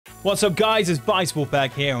What's up, guys? It's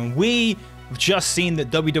Wolfpack here, and we've just seen the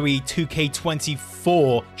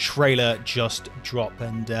WWE2K24 trailer just drop,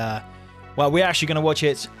 and well, we're actually going to watch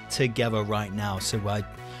it together right now. So why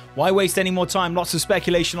waste any more time? Lots of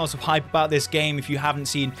speculation, lots of hype about this game. If you haven't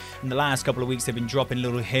seen, in the last couple of weeks, they've been dropping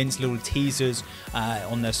little hints, little teasers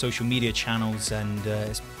on their social media channels, and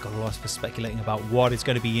it's got a lot for speculating about what is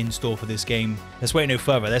going to be in store for this game. Let's wait no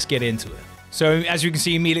further. Let's get into it. So, as you can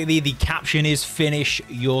see immediately, the caption is "Finish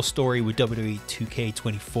your story with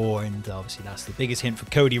WWE2K24," and obviously that's the biggest hint for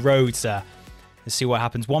Cody Rhodes. Let's see what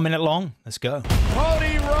happens. 1 minute long. Let's go.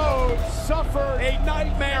 Cody Rhodes suffered a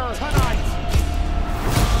nightmare tonight.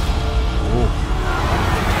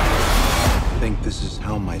 I think this is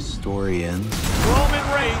how my story ends.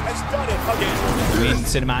 Roman Reigns has done it again. I mean,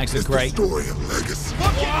 cinematics look great. Story of legacy.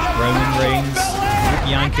 Roman Reigns,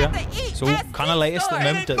 Bianca. It's all kind of latest at the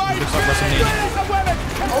moment. It looks like WrestleMania.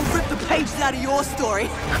 I'll rip the pages out of your story.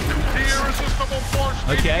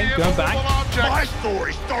 Okay, going back. My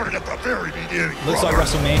story started at the very beginning. Looks like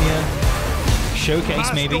WrestleMania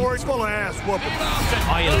showcase, maybe. I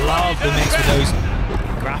love the mix with those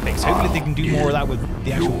graphics. Hopefully they can do more of that with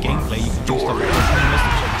the actual gameplay. You can do stuff like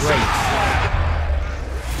this. Great.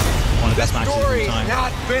 One of the best matches of all time.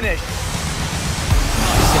 Not finished.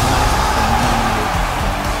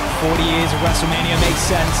 40 years of WrestleMania makes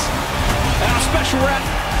sense. Our special ref,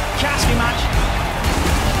 casting match.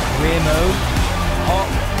 Rear mode. Oh,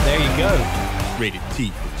 there you go. Rated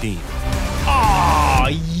T for Team. Ah,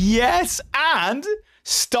 yes, and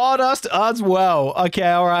Stardust as well.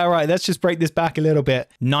 Okay, all right. Let's just break this back a little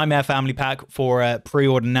bit. Nightmare Family Pack for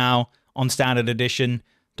pre-order now on Standard Edition.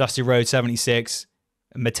 Dusty Rhodes 76,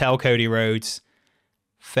 Mattel Cody Rhodes,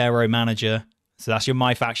 Pharaoh Manager. So that's your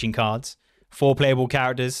My Faction cards. 4 playable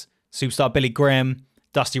characters: Superstar Billy Graham,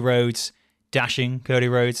 Dusty Rhodes, Dashing Cody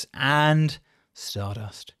Rhodes, and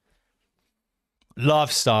Stardust.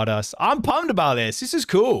 Love Stardust. I'm pumped about this. This is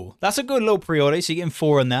cool. That's a good little pre-order. So you're getting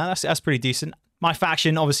 4 in there. That's pretty decent. My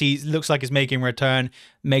Faction obviously looks like it's making a return.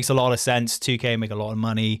 Makes a lot of sense. 2K make a lot of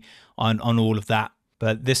money on all of that.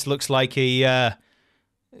 But this looks like a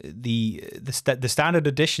the standard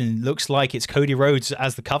edition looks like it's Cody Rhodes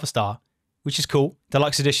as the cover star, which is cool.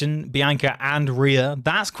 Deluxe edition, Bianca and Rhea.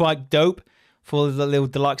 That's quite dope for the little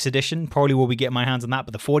deluxe edition. Probably will be getting my hands on that.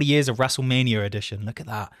 But the 40 years of WrestleMania edition, look at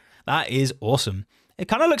that. That is awesome. It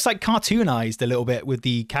kind of looks like cartoonized a little bit with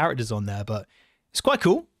the characters on there, but it's quite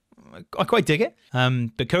cool. I quite dig it.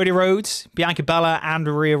 But Cody Rhodes, Bianca Belair, and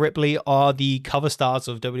Rhea Ripley are the cover stars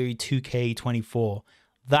of WWE2K24.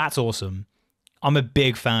 That's awesome. I'm a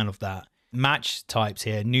big fan of that. Match types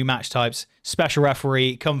here, new match types, special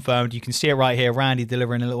referee, confirmed. You can see it right here. Randy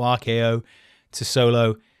delivering a little RKO to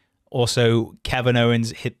Solo. Also, Kevin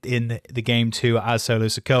Owens hit in the game too as Solo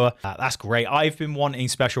Sikoa. That's great. I've been wanting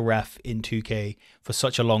special ref in 2K for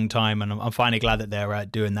such a long time, and I'm finally glad that they're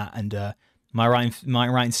doing that. And am I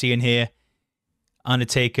right in seeing here?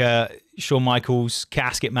 Undertaker, Shawn Michaels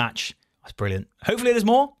casket match. That's brilliant. Hopefully there's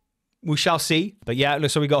more. We shall see. But yeah, it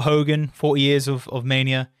looks like we got Hogan, 40 years of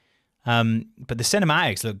Mania. But the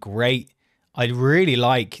cinematics look great. I really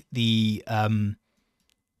like the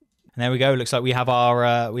and there we go. Looks like we have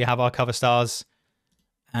our cover stars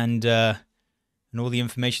and all the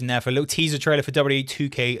information there for a little teaser trailer for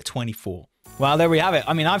WWE2K24. Well, there we have it.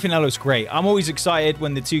 I mean, I think that looks great. I'm always excited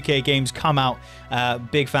when the 2K games come out.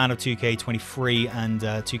 Big fan of 2K23, and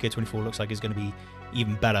 2K24 looks like it's going to be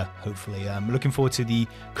even better, hopefully. Looking forward to the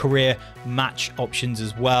career match options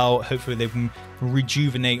as well. Hopefully they can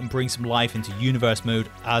rejuvenate and bring some life into universe mode,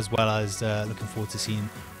 as well as looking forward to seeing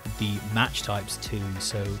the match types too.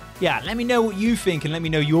 So yeah, let me know what you think and let me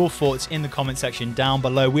know your thoughts in the comment section down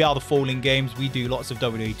below. We are the Falling Games. We do lots of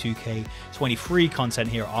WWE2K23 content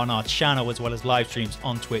here on our channel, as well as live streams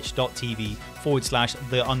on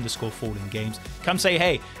twitch.tv/the_Falling Games. Come say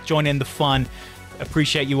hey, join in the fun.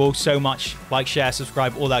 Appreciate you all so much. Like, share,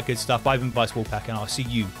 subscribe, all that good stuff. I've been Wolfpack, and I'll see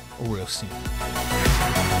you real soon.